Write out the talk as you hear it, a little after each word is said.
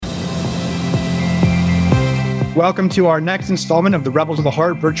Welcome to our next installment of the Rebels of the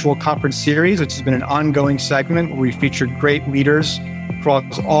Heart virtual conference series, which has been an ongoing segment where we featured great leaders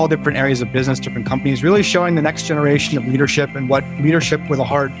across all different areas of business, different companies, really showing the next generation of leadership and what leadership with a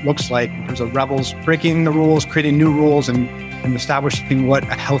heart looks like in terms of rebels breaking the rules, creating new rules, and establishing what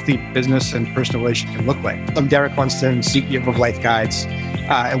a healthy business and personal relationship can look like. I'm Derek Lunston, CEO of Life Guides,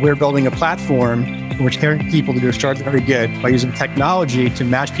 and we're building a platform in which caring people to do extraordinary good by using technology to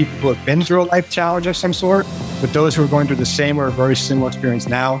match people who have been through a life challenge of some sort with those who are going through the same or a very similar experience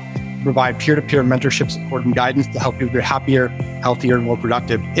now, provide peer-to-peer mentorship, support, and guidance to help people be happier, healthier, and more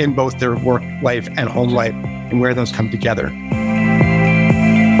productive in both their work life and home life, and where those come together.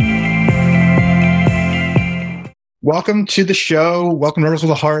 Welcome to the show. Welcome to Rebels of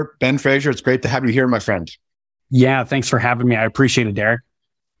the Heart. Ben Fraser, it's great to have you here, my friend. Yeah, thanks for having me. I appreciate it, Derek.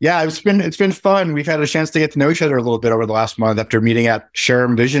 Yeah, it's been fun. We've had a chance to get to know each other a little bit over the last month after meeting at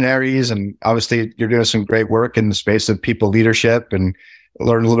SHRM Visionaries. And obviously, you're doing some great work in the space of people leadership and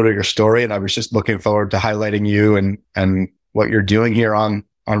learn a little bit of your story. And I was just looking forward to highlighting you and what you're doing here on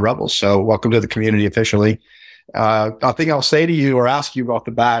Rebels. So welcome to the community officially. I think I'll say to you or ask you off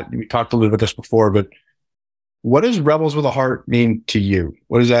the bat, we talked a little bit about this before, but what does Rebels with a Heart mean to you?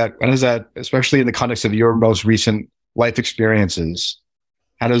 What is that, especially in the context of your most recent life experiences?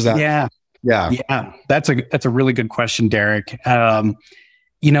 How does that? Yeah. That's a really good question, Derek. When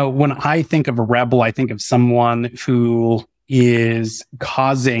I think of a rebel, I think of someone who is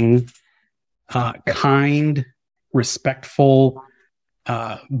causing kind, respectful,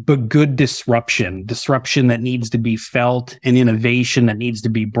 but good disruption that needs to be felt, and innovation that needs to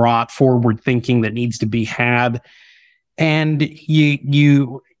be brought forward, thinking that needs to be had. And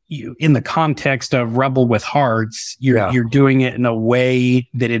you in the context of Rebel with Hearts, you're doing it in a way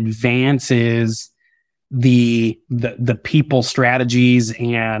that advances the people strategies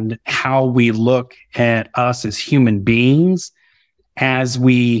and how we look at us as human beings as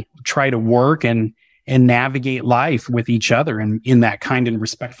we try to work and navigate life with each other in that kind and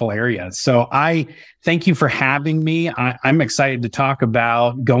respectful area. So I thank you for having me. I'm excited to talk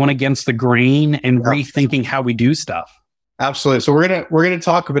about going against the grain and rethinking how we do stuff. Absolutely. So we're gonna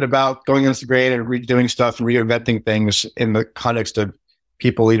talk a bit about going against the grain and redoing stuff and reinventing things in the context of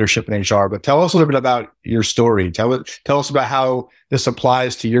people, leadership, and HR. But tell us a little bit about your story. Tell us about how this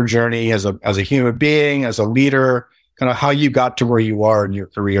applies to your journey as a human being, as a leader, kind of how you got to where you are in your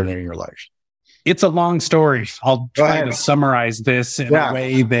career and in your life. It's a long story. I'll try to summarize this in a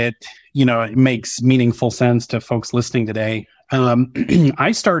way that it makes meaningful sense to folks listening today.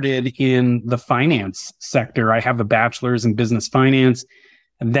 I started in the finance sector. I have a bachelor's in business finance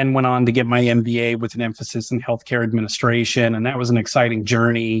and then went on to get my MBA with an emphasis in healthcare administration. And that was an exciting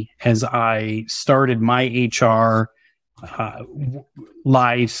journey as I started my HR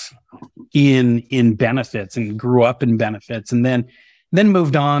life in benefits and grew up in benefits, and then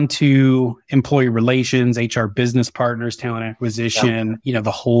moved on to employee relations, HR business partners, talent acquisition,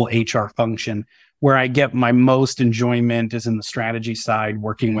 the whole HR function. Where I get my most enjoyment is in the strategy side,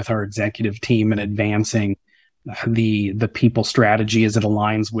 working with our executive team and advancing the people strategy as it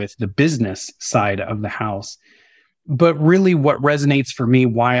aligns with the business side of the house. But really what resonates for me,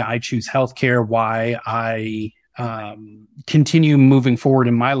 why I choose healthcare, why I continue moving forward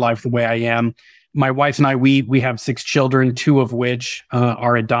in my life the way I am. My wife and I, we have 6 children, 2 of which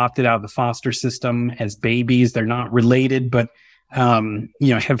are adopted out of the foster system as babies. They're not related, but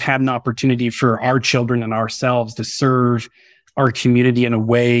have had an opportunity for our children and ourselves to serve our community in a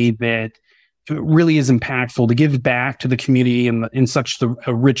way that really is impactful, to give back to the community in such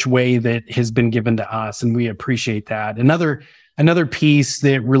a rich way that has been given to us. And we appreciate that. Another piece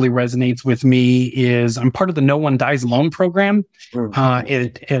that really resonates with me is I'm part of the No One Dies Alone program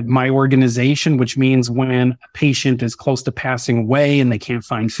at my organization, which means when a patient is close to passing away and they can't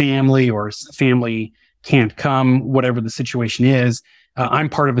find family or family can't come, whatever the situation is, I'm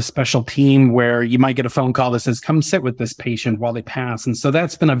part of a special team where you might get a phone call that says, come sit with this patient while they pass. And so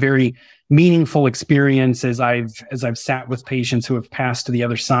that's been a very meaningful experience as I've sat with patients who have passed to the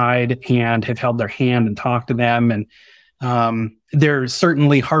other side and have held their hand and talked to them. And there's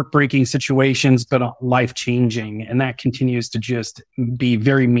certainly heartbreaking situations, but life-changing. And that continues to just be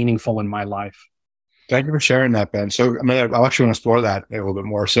very meaningful in my life. Thank you for sharing that, Ben. So I actually want to explore that a little bit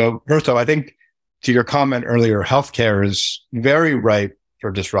more. So first off, I think to your comment earlier, healthcare is very ripe for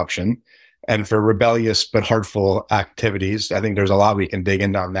disruption and for rebellious but heartful activities. I think there's a lot we can dig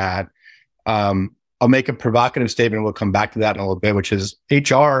into on that. I'll make a provocative statement. We'll come back to that in a little bit, which is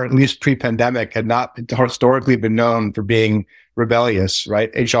HR, at least pre-pandemic, had not historically been known for being rebellious,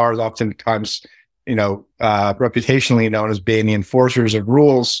 right? HR is oftentimes, reputationally known as being the enforcers of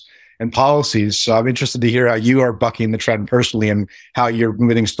rules and policies. So I'm interested to hear how you are bucking the trend personally and how you're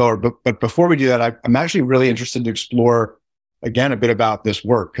moving slower. But before we do that, I'm actually really interested to explore again a bit about this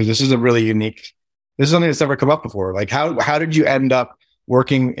work, because this is something that's never come up before. Like how did you end up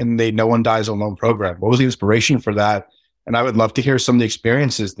working in the No One Dies Alone program? What was the inspiration for that? And I would love to hear some of the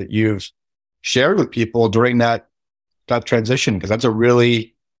experiences that you've shared with people during that transition, because that's a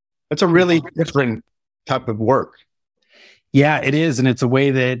really different type of work. Yeah, it is. And it's a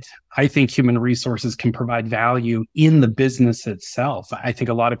way that I think human resources can provide value in the business itself. I think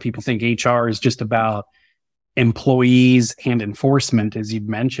a lot of people think HR is just about employees and enforcement, as you'd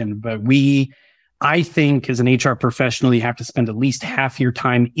mentioned. But I think as an HR professional, you have to spend at least half your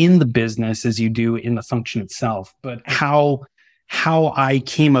time in the business as you do in the function itself. But how I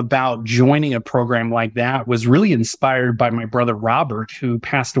came about joining a program like that was really inspired by my brother, Robert, who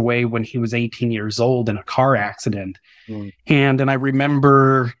passed away when he was 18 years old in a car accident. And I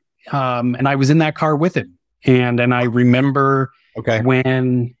remember, and I was in that car with him. And I remember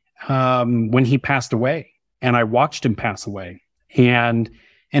when he passed away, and I watched him pass away. And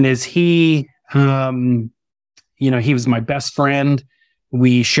as he was my best friend.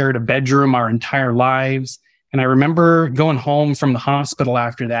 We shared a bedroom our entire lives. And I remember going home from the hospital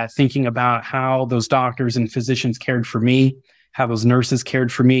after that, thinking about how those doctors and physicians cared for me, how those nurses cared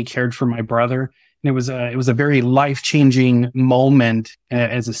for me, cared for my brother. And it was a very life-changing moment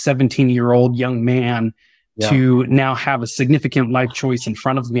as a 17-year-old young man to now have a significant life choice in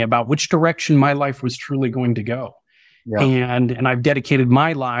front of me about which direction my life was truly going to go. Yeah. And I've dedicated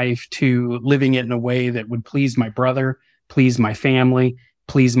my life to living it in a way that would please my brother, please my family,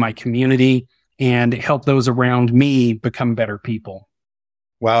 please my community, and help those around me become better people.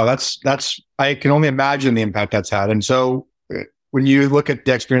 Wow, that's I can only imagine the impact that's had. And so when you look at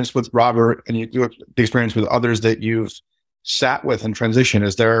the experience with Robert and you look at the experience with others that you've sat with in transition,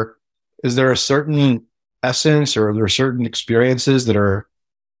 is there a certain essence, or are there certain experiences that are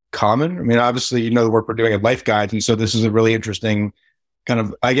common? I mean, obviously, the work we're doing at Life Guides. And so this is a really interesting kind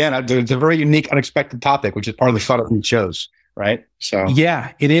of, again, it's a very unique, unexpected topic, which is part of the fun of these shows, right? So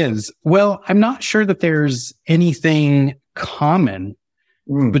yeah, it is. Well, I'm not sure that there's anything common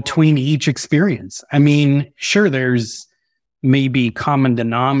between each experience. I mean, sure, there's maybe common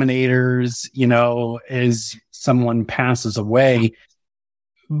denominators, as someone passes away.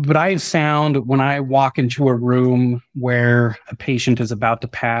 But I've found when I walk into a room where a patient is about to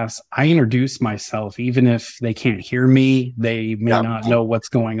pass, I introduce myself, even if they can't hear me, they may not know what's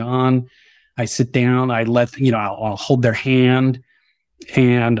going on. I sit down, I'll hold their hand,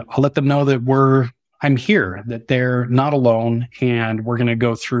 and I'll let them know that I'm here, that they're not alone, and we're going to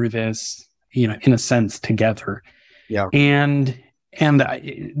go through this, in a sense, together. Yeah. And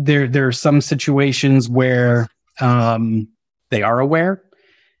there are some situations where they are aware,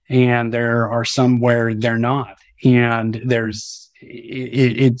 and there are some where they're not. And it's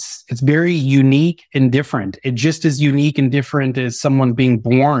very unique and different. It's just as unique and different as someone being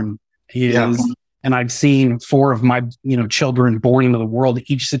born is. Yeah. And I've seen 4 of my, children born into the world.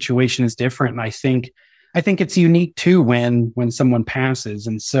 Each situation is different. And I think it's unique too when someone passes.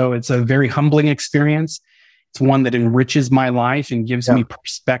 And so it's a very humbling experience. It's one that enriches my life and gives me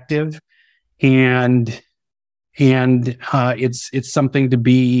perspective. And it's something to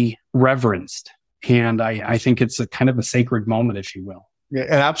be reverenced. And I think it's a kind of a sacred moment, if you will. Yeah,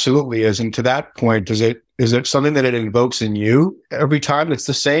 it absolutely is. And to that point, is it something that it invokes in you every time it's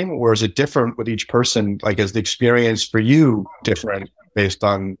the same, or is it different with each person? Like, is the experience for you different based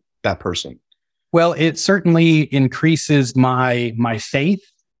on that person? Well, it certainly increases my faith.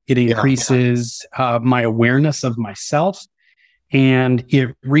 It increases my awareness of myself, and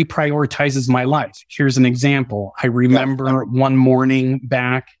it reprioritizes my life. Here's an example. I remember one morning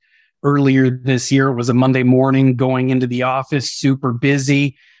back earlier this year, it was a Monday morning, going into the office, super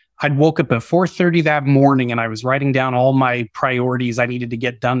busy. I'd woke up at 4:30 that morning, and I was writing down all my priorities I needed to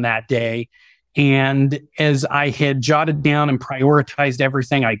get done that day. And as I had jotted down and prioritized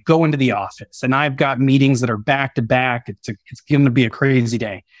everything, I go into the office, and I've got meetings that are back to back. It's going to be a crazy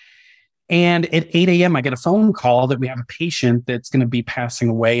day. And at 8 a.m., I get a phone call that we have a patient that's going to be passing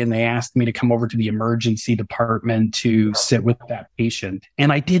away. And they asked me to come over to the emergency department to sit with that patient.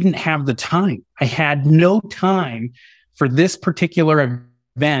 And I didn't have the time. I had no time for this particular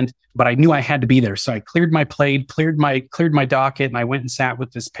event, but I knew I had to be there. So I cleared my plate, cleared my docket, and I went and sat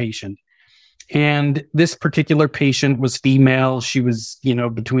with this patient. And this particular patient was female. She was,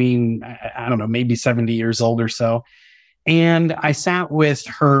 between, I don't know, maybe 70 years old or so. And I sat with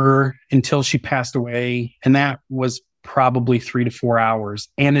her until she passed away. And that was probably 3 to 4 hours.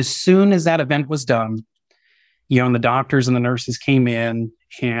 And as soon as that event was done, and the doctors and the nurses came in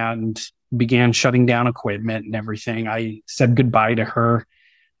and began shutting down equipment and everything. I said goodbye to her.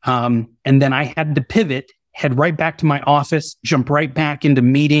 And then I had to pivot, head right back to my office, jump right back into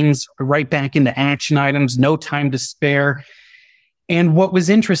meetings, right back into action items, no time to spare. And what was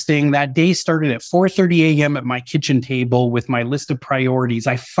interesting, that day started at 4:30 a.m. at my kitchen table with my list of priorities.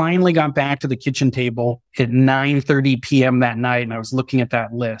 I finally got back to the kitchen table at 9:30 p.m. that night, and I was looking at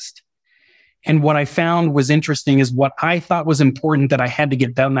that list. And what I found was interesting is what I thought was important that I had to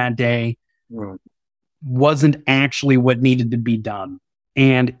get done that day wasn't actually what needed to be done.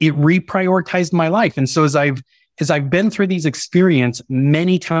 And it reprioritized my life. And so as I've been through these experiences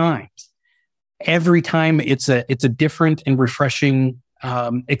many times, every time it's a different and refreshing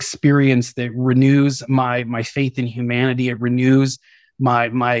experience that renews my faith in humanity. It renews my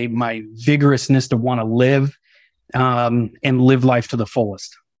vigorousness to want to live and live life to the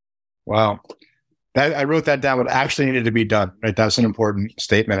fullest. Wow. I wrote that down, what actually needed to be done, right? That's an important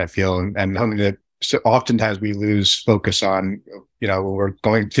statement, I feel, and something that oftentimes we lose focus on, when we're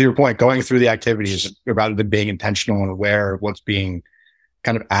going, to your point, going through the activities rather than being intentional and aware of what's being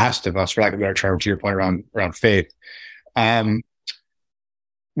kind of asked of us, for lack of a better term, to your point around faith.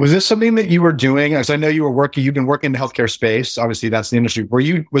 Was this something that you were doing? As I know you've been working in the healthcare space. Obviously, that's the industry.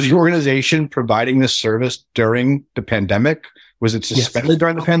 Was your organization providing this service during the pandemic? Was it suspended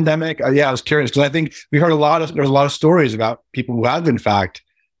during the pandemic? Yeah, I was curious because I think we heard there's a lot of stories about people who have in fact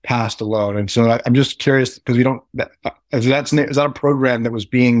passed alone. And so I'm just curious because is that a program that was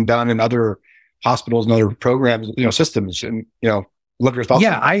being done in other hospitals and other programs, systems, and, love your thoughts.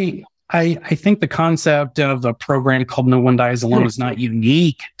 Yeah, I think the concept of a program called No One Dies Alone is not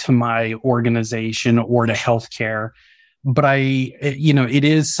unique to my organization or to healthcare. But it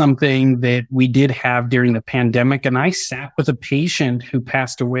is something that we did have during the pandemic. And I sat with a patient who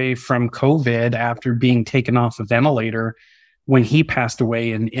passed away from COVID after being taken off a ventilator when he passed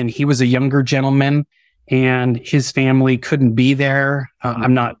away. And he was a younger gentleman and his family couldn't be there.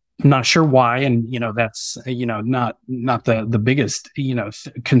 I'm not sure why. And, that's, not the biggest,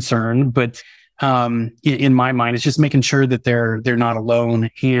 concern, but, in my mind, it's just making sure that they're not alone.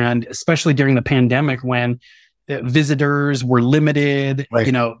 And especially during the pandemic when visitors were limited,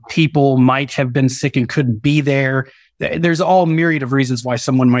 right. People might have been sick and couldn't be there. There's all myriad of reasons why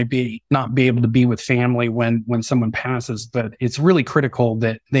someone might not be able to be with family when someone passes, but it's really critical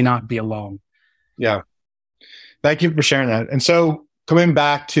that they not be alone. Yeah. Thank you for sharing that. And so coming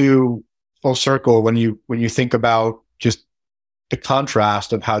back to full circle, when you think about just the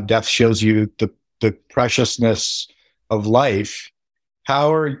contrast of how death shows you the preciousness of life,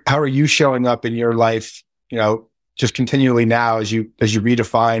 how are you showing up in your life, just continually now as you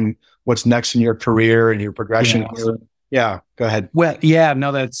redefine what's next in your career and your progression? Yeah, go ahead. Well, yeah,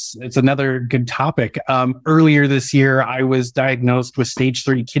 no, it's another good topic. Earlier this year, I was diagnosed with stage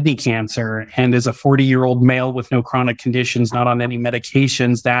 3 kidney cancer. And as a 40-year-old male with no chronic conditions, not on any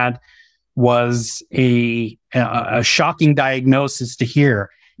medications, that was a shocking diagnosis to hear.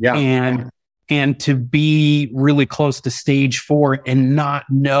 Yeah. And to be really close to stage 4 and not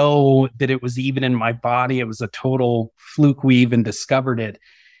know that it was even in my body, it was a total fluke we even discovered it.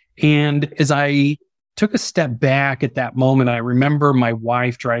 And as I took a step back at that moment, I remember my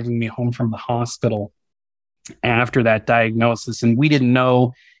wife driving me home from the hospital after that diagnosis. And we didn't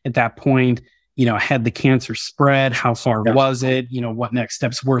know at that point, had the cancer spread? How far was it? What next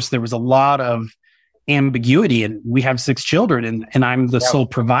steps were? So there was a lot of ambiguity, and we have 6 children and I'm the sole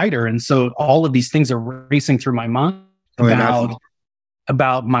provider. And so all of these things are racing through my mind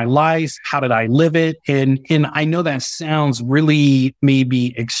about my life. How did I live it? And I know that sounds really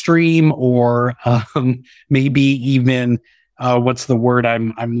maybe extreme or maybe even what's the word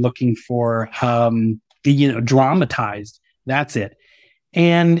I'm looking for? Dramatized. That's it.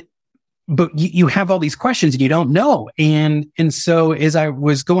 But you have all these questions and you don't know. And so as I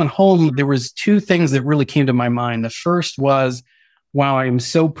was going home, there was 2 things that really came to my mind. The first was, wow, I am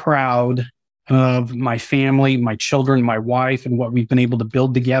so proud of my family, my children, my wife, and what we've been able to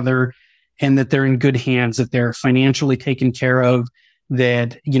build together, and that they're in good hands, that they're financially taken care of,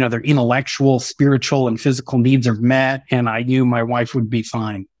 that, their intellectual, spiritual, and physical needs are met. And I knew my wife would be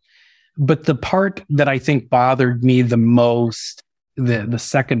fine. But the part that I think bothered me the most, the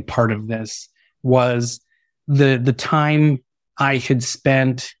second part of this, was the time I had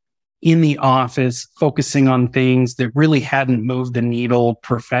spent in the office focusing on things that really hadn't moved the needle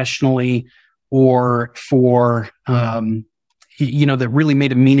professionally or for, that really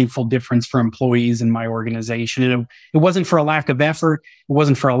made a meaningful difference for employees in my organization. And it wasn't for a lack of effort. It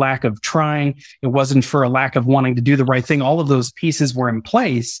wasn't for a lack of trying. It wasn't for a lack of wanting to do the right thing. All of those pieces were in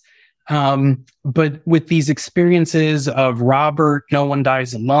place. But with these experiences of Robert, No One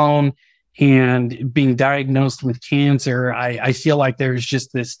Dies Alone, and being diagnosed with cancer, I feel like there's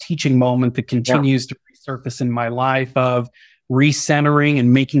just this teaching moment that continues to resurface in my life of recentering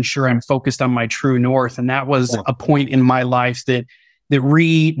and making sure I'm focused on my true north. And that was a point in my life that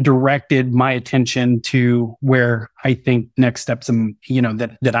redirected my attention to where I think next steps,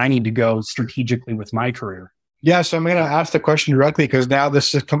 that I need to go strategically with my career. Yeah, so I'm going to ask the question directly because now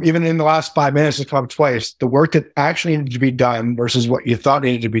this has come, even in the last 5 minutes, it's come up twice. The work that actually needed to be done versus what you thought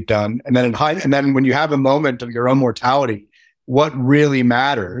needed to be done, and then when you have a moment of your own mortality, what really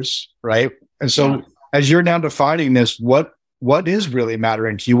matters, right? And so, as you're now defining this, what is really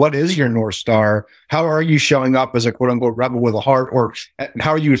mattering to you? What is your North Star? How are you showing up as a quote unquote rebel with a heart, or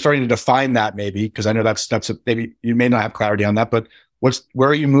how are you starting to define that? Maybe because I know that's maybe you may not have clarity on that, but where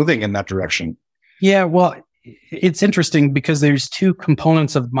are you moving in that direction? Yeah, well, it's interesting because there's two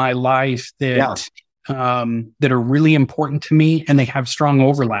components of my life that are really important to me, and they have strong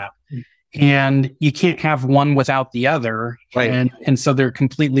overlap. And you can't have one without the other. Right. And so they're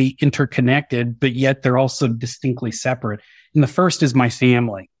completely interconnected, but yet they're also distinctly separate. And the first is my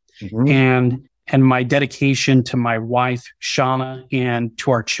family and my dedication to my wife, Shauna, and to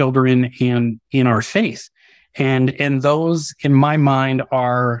our children and in our faith. And those in my mind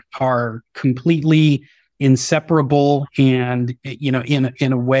are completely inseparable, and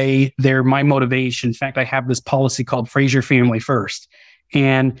in a way they're my motivation. In fact, I have this policy called Fraser Family First,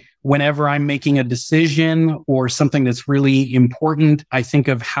 and whenever I'm making a decision or something that's really important, I think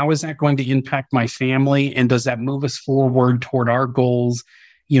of how is that going to impact my family, and does that move us forward toward our goals,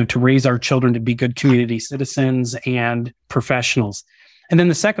 to raise our children to be good community citizens and professionals. And then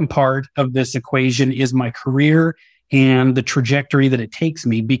the second part of this equation is my career and the trajectory that it takes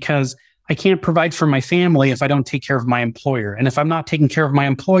me, because I can't provide for my family if I don't take care of my employer. And if I'm not taking care of my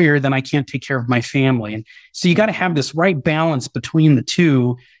employer, then I can't take care of my family. And so you got to have this right balance between the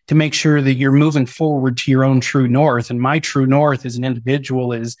two to make sure that you're moving forward to your own true north. And my true north as an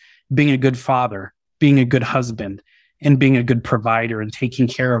individual is being a good father, being a good husband, and being a good provider, and taking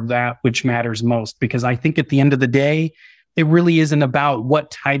care of that which matters most. Because I think at the end of the day, it really isn't about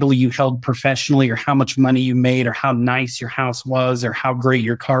what title you held professionally, or how much money you made, or how nice your house was, or how great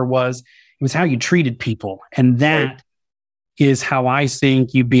your car was. It was how you treated people. And that is how I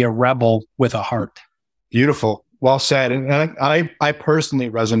think you be a rebel with a heart. Beautiful. Well said. And I personally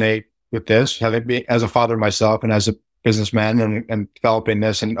resonate with this, having been as a father myself and as a businessman and developing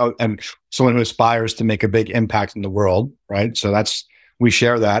this and someone who aspires to make a big impact in the world, right? So we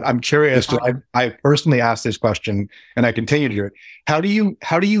share that. I'm curious. I personally asked this question, and I continue to do it. How do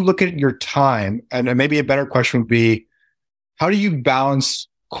you look at your time? And maybe a better question would be, how do you balance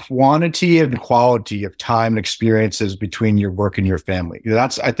quantity and quality of time and experiences between your work and your family?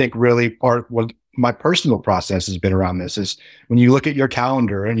 That's, I think, really part what my personal process has been around this. Is when you look at your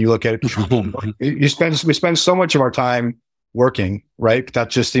calendar and you look at we spend so much of our time working, right? That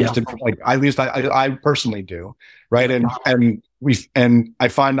just seems to be like, at least I personally do, right? And I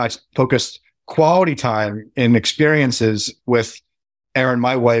find I focus quality time in experiences with Erin,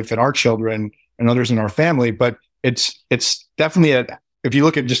 my wife, and our children and others in our family. But it's definitely if you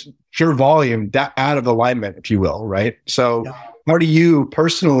look at just pure volume, that out of alignment, if you will, right? So how do you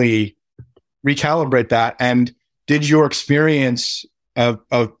personally recalibrate that? And did your experience of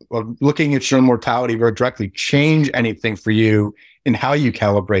looking at your own mortality very directly change anything for you in how you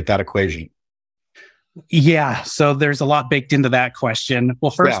calibrate that equation? Yeah. So there's a lot baked into that question.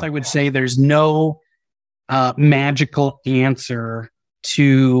 Well, first, I would say there's no magical answer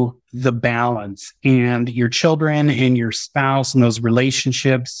to the balance, and your children and your spouse and those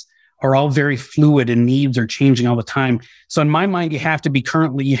relationships are all very fluid, and needs are changing all the time. So in my mind, you have to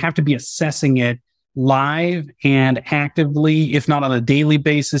be assessing it live and actively, if not on a daily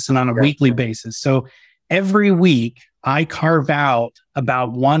basis and on a weekly basis. So every week I carve out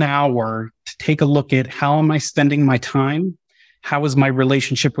about 1 hour to take a look at how am I spending my time? How is my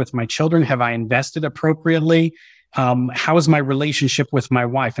relationship with my children? Have I invested appropriately? How is my relationship with my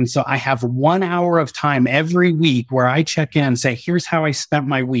wife? And so I have 1 hour of time every week where I check in and say, here's how I spent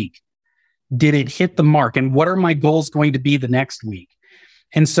my week. Did it hit the mark? And what are my goals going to be the next week?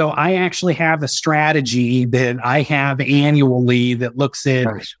 And so I actually have a strategy that I have annually that looks at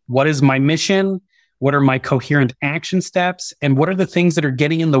what is my mission? What are my coherent action steps? And what are the things that are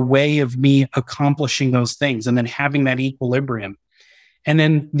getting in the way of me accomplishing those things? And then having that equilibrium. And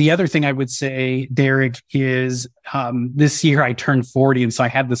then the other thing I would say, Derek, is this year I turned 40. And so I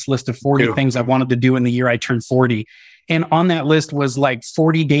had this list of 40 things I wanted to do in the year I turned 40. And on that list was like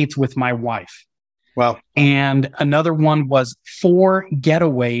 40 dates with my wife. Wow. And another one was 4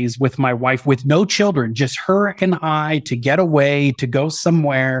 getaways with my wife with no children, just her and I to get away, to go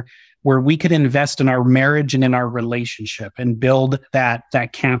somewhere where we could invest in our marriage and in our relationship and build that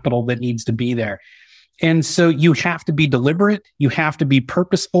capital that needs to be there. And so you have to be deliberate, you have to be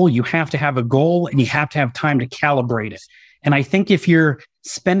purposeful, you have to have a goal, and you have to have time to calibrate it. And I think if you're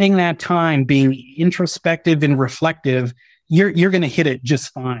spending that time being introspective and reflective, you're going to hit it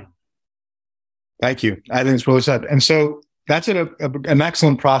just fine. Thank you. I think it's really said. And so that's an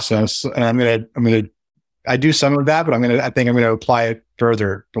excellent process. And I do some of that, but I think I'm going to apply it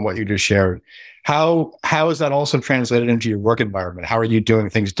further from what you just shared. How is that also translated into your work environment? How are you doing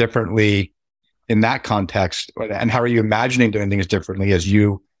things differently in that context? And how are you imagining doing things differently as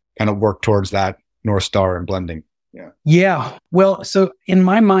you kind of work towards that North Star and blending? Yeah. Well, so in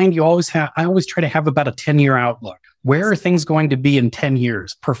my mind, I always try to have about a 10-year outlook. Where are things going to be in 10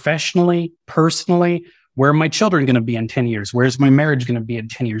 years? Professionally, personally, where are my children going to be in 10 years? Where's my marriage going to be in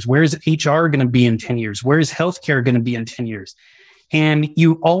 10 years? Where's HR going to be in 10 years? Where's healthcare going to be in 10 years? And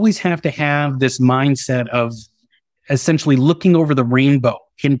you always have to have this mindset of essentially looking over the rainbow,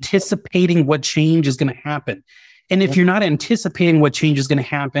 anticipating what change is going to happen. And if you're not anticipating what change is going to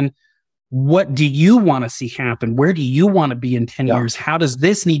happen, what do you want to see happen? Where do you want to be in 10 years? How does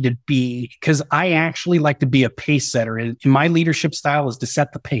this need to be? Because I actually like to be a pace setter. And my leadership style is to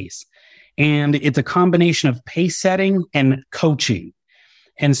set the pace. And it's a combination of pace setting and coaching.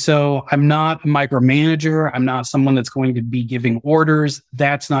 And so I'm not a micromanager. I'm not someone that's going to be giving orders.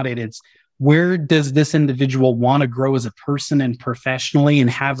 That's not it. It's where does this individual want to grow as a person and professionally and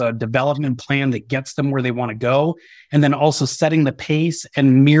have a development plan that gets them where they want to go? And then also setting the pace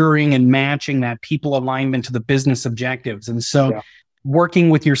and mirroring and matching that people alignment to the business objectives. And so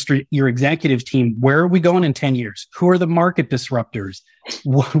working with your executive team, where are we going in 10 years? Who are the market disruptors?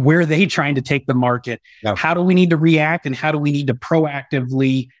 Where are they trying to take the market? How do we need to react? And how do we need to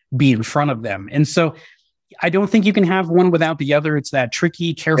proactively be in front of them? And so I don't think you can have one without the other. It's that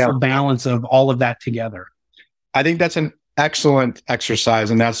tricky, careful balance of all of that together. I think that's an excellent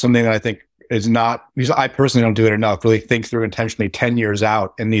exercise. And that's something that I think is not, because I personally don't do it enough, really think through intentionally 10 years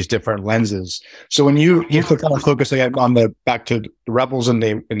out in these different lenses. So when you focus again on back to the rebels in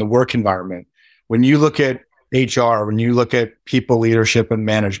the work environment, when you look at HR, when you look at people leadership and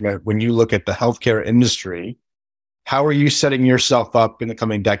management, when you look at the healthcare industry, how are you setting yourself up in the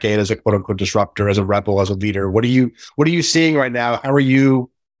coming decade as a quote unquote disruptor, as a rebel, as a leader? What are you seeing right now? How are you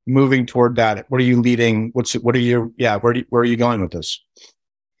moving toward that? What are you leading? Where are you going with this?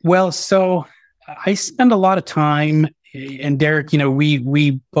 Well, so I spend a lot of time, and Derek,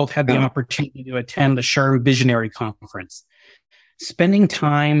 we both had the opportunity to attend the SHRM Visionary Conference, spending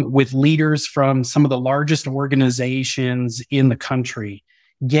time with leaders from some of the largest organizations in the country,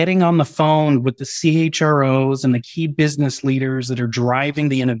 getting on the phone with the CHROs and the key business leaders that are driving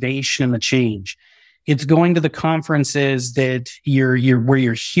the innovation and the change. It's going to the conferences that where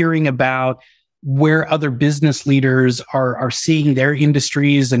you're hearing about where other business leaders are seeing their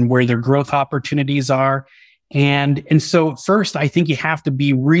industries and where their growth opportunities are. And so first, I think you have to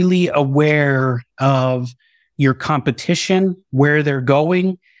be really aware of your competition, where they're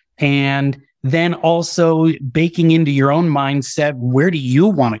going, and then also baking into your own mindset, where do you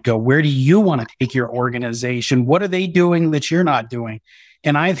want to go? Where do you want to take your organization? What are they doing that you're not doing?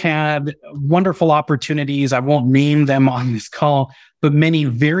 And I've had wonderful opportunities. I won't name them on this call, but many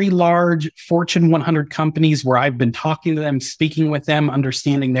very large Fortune 100 companies where I've been talking to them, speaking with them,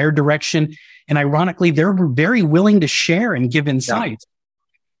 understanding their direction. And ironically, they're very willing to share and give insights.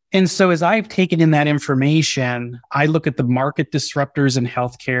 And so as I've taken in that information, I look at the market disruptors in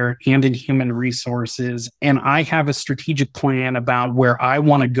healthcare and in human resources, and I have a strategic plan about where I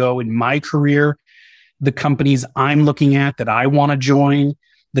want to go in my career, the companies I'm looking at that I want to join,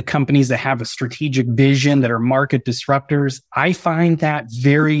 the companies that have a strategic vision that are market disruptors. I find that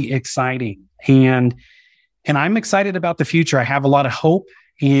very exciting. And I'm excited about the future. I have a lot of hope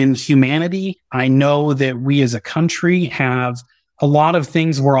in humanity. I know that we as a country have a lot of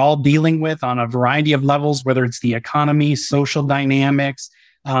things we're all dealing with on a variety of levels, whether it's the economy, social dynamics,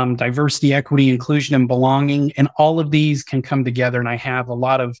 diversity, equity, inclusion, and belonging. And all of these can come together. And I have a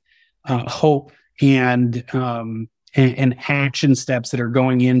lot of hope and action steps that are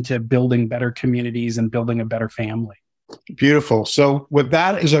going into building better communities and building a better family. Beautiful. So with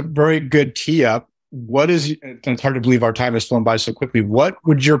that is a very good tee up. It's hard to believe our time has flown by so quickly. What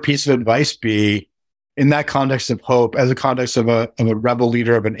would your piece of advice be in that context of hope, as a context of a rebel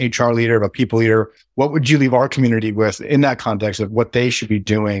leader, of an HR leader, of a people leader? What would you leave our community with in that context of what they should be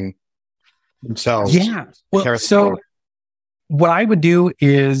doing themselves? Yeah. Well, so what I would do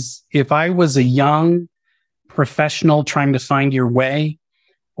is if I was a young professional trying to find your way,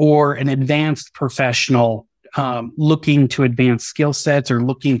 or an advanced professional looking to advance skill sets or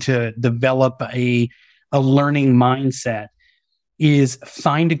looking to develop a learning mindset, is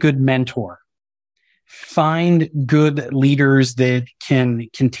find a good mentor. Find good leaders that can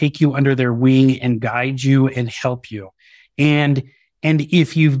take you under their wing and guide you and help you. And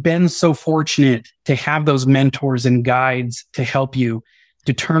if you've been so fortunate to have those mentors and guides to help you,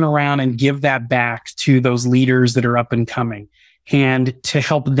 to turn around and give that back to those leaders that are up and coming, and to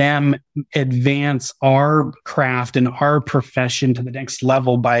help them advance our craft and our profession to the next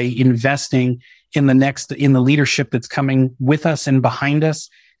level by investing in the leadership that's coming with us and behind us,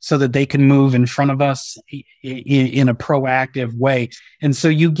 so that they can move in front of us in a proactive way. And so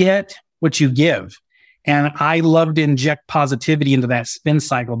you get what you give. And I love to inject positivity into that spin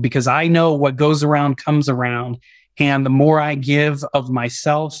cycle, because I know what goes around comes around. And the more I give of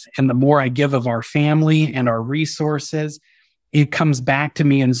myself and the more I give of our family and our resources, it comes back to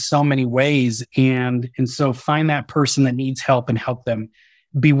me in so many ways. And so find that person that needs help and help them.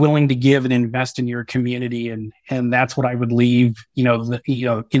 Be willing to give and invest in your community. And that's what I would leave,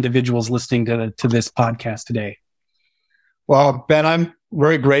 individuals listening to this podcast today. Well, Ben, I'm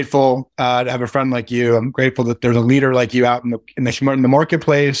very grateful to have a friend like you. I'm grateful that there's a leader like you out in the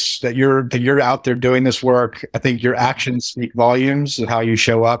marketplace, that you're out there doing this work. I think your actions speak volumes of how you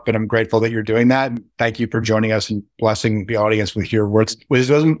show up, and I'm grateful that you're doing that. Thank you for joining us and blessing the audience with your words,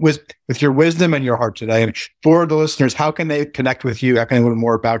 with your wisdom and your heart today. And for the listeners, how can they connect with you? How can they learn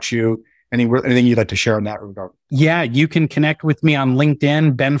more about you? Anything you'd like to share in that regard? Yeah, you can connect with me on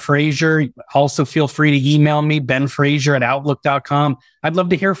LinkedIn, Ben Frazier. Also, feel free to email me, benfrazier@outlook.com. I'd love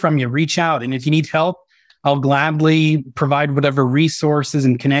to hear from you. Reach out. And if you need help, I'll gladly provide whatever resources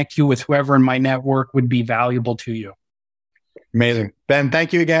and connect you with whoever in my network would be valuable to you. Amazing. Ben,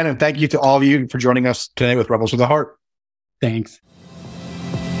 thank you again. And thank you to all of you for joining us today with Rebels with a Heart. Thanks.